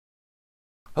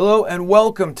Hello and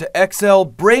welcome to Excel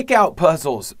Breakout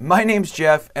Puzzles. My name's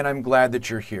Jeff and I'm glad that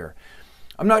you're here.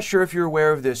 I'm not sure if you're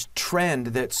aware of this trend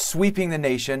that's sweeping the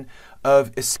nation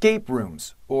of escape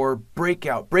rooms or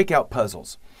breakout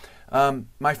puzzles.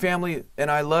 My family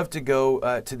and I love to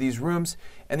go to these rooms,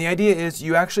 and the idea is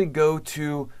you actually go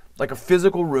to like a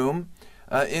physical room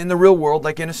in the real world,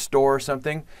 like in a store or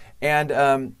something,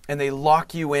 and they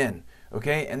lock you in.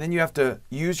 Okay, and then you have to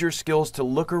use your skills to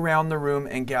look around the room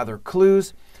and gather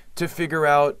clues to figure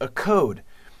out a code.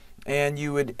 And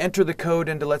you would enter the code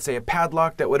into, let's say, a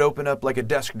padlock that would open up like a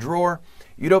desk drawer.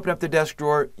 You'd open up the desk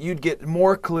drawer, you'd get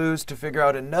more clues to figure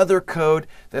out another code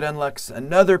that unlocks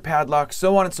another padlock,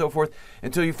 so on and so forth,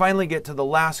 until you finally get to the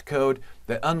last code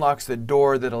that unlocks the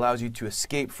door that allows you to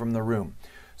escape from the room.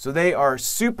 So they are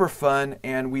super fun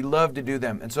and we love to do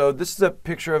them. And so this is a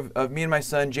picture of me and my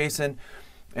son, Jason.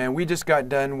 And we just got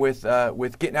done with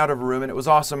getting out of a room, and it was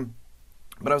awesome.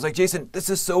 But I was like, Jason, this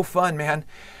is so fun, man.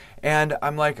 And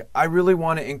I'm like, I really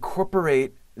want to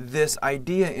incorporate this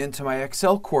idea into my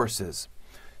Excel courses.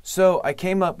 So I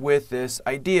came up with this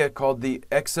idea called the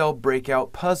Excel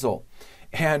Breakout Puzzle.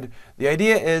 And the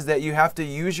idea is that you have to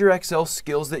use your Excel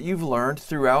skills that you've learned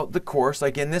throughout the course,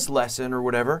 like in this lesson or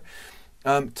whatever,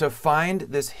 to find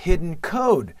this hidden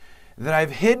code that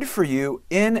I've hid for you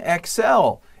in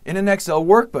Excel. In an Excel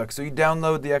workbook. So you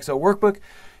download the Excel workbook,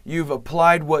 you've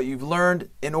applied what you've learned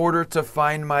in order to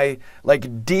find my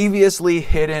like deviously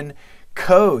hidden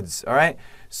codes, all right?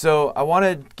 So I want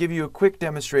to give you a quick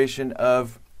demonstration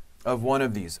of one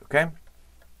of these, okay?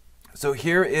 So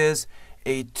here is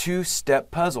a two-step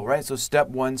puzzle, right? So step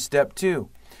one, step two.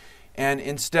 And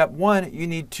in step one, you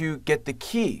need to get the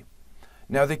key.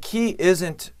 Now the key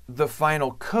isn't the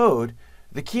final code,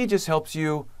 the key just helps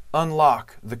you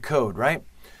unlock the code, right?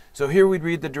 So here we'd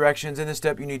read the directions. In this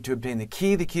step, you need to obtain the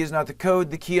key. The key is not the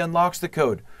code. The key unlocks the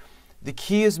code. The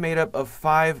key is made up of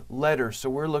 5 letters. So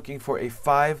we're looking for a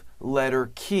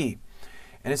 5-letter key.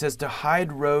 And it says to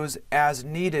hide rows as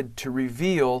needed to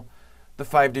reveal the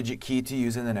 5-digit key to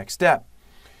use in the next step.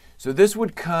 So this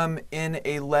would come in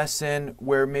a lesson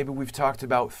where maybe we've talked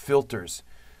about filters.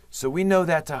 So we know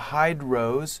that to hide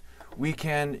rows, we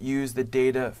can use the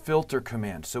data filter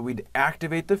command. So we'd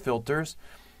activate the filters,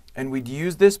 and we'd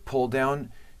use this pull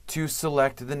down to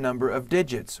select the number of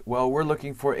digits. Well, we're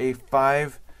looking for a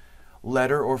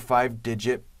 5-letter or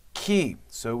 5-digit key.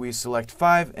 So we select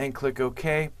 5 and click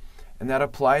OK, and that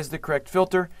applies the correct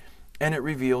filter, and it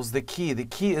reveals the key. The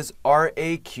key is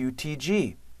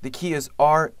RAQTG. The key is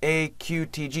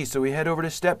RAQTG. So we head over to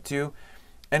step 2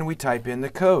 and we type in the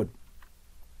code.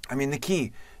 The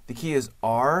key. The key is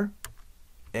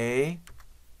RAQTG.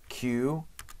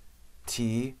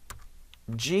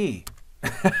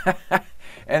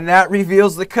 And that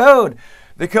reveals the code.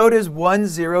 The code is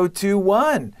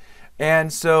 1021.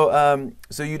 And so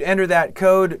you'd enter that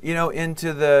code,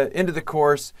 into the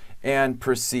course and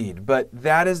proceed. But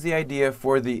that is the idea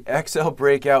for the Excel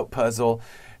Breakout Puzzle.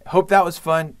 Hope that was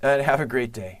fun, and have a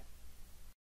great day.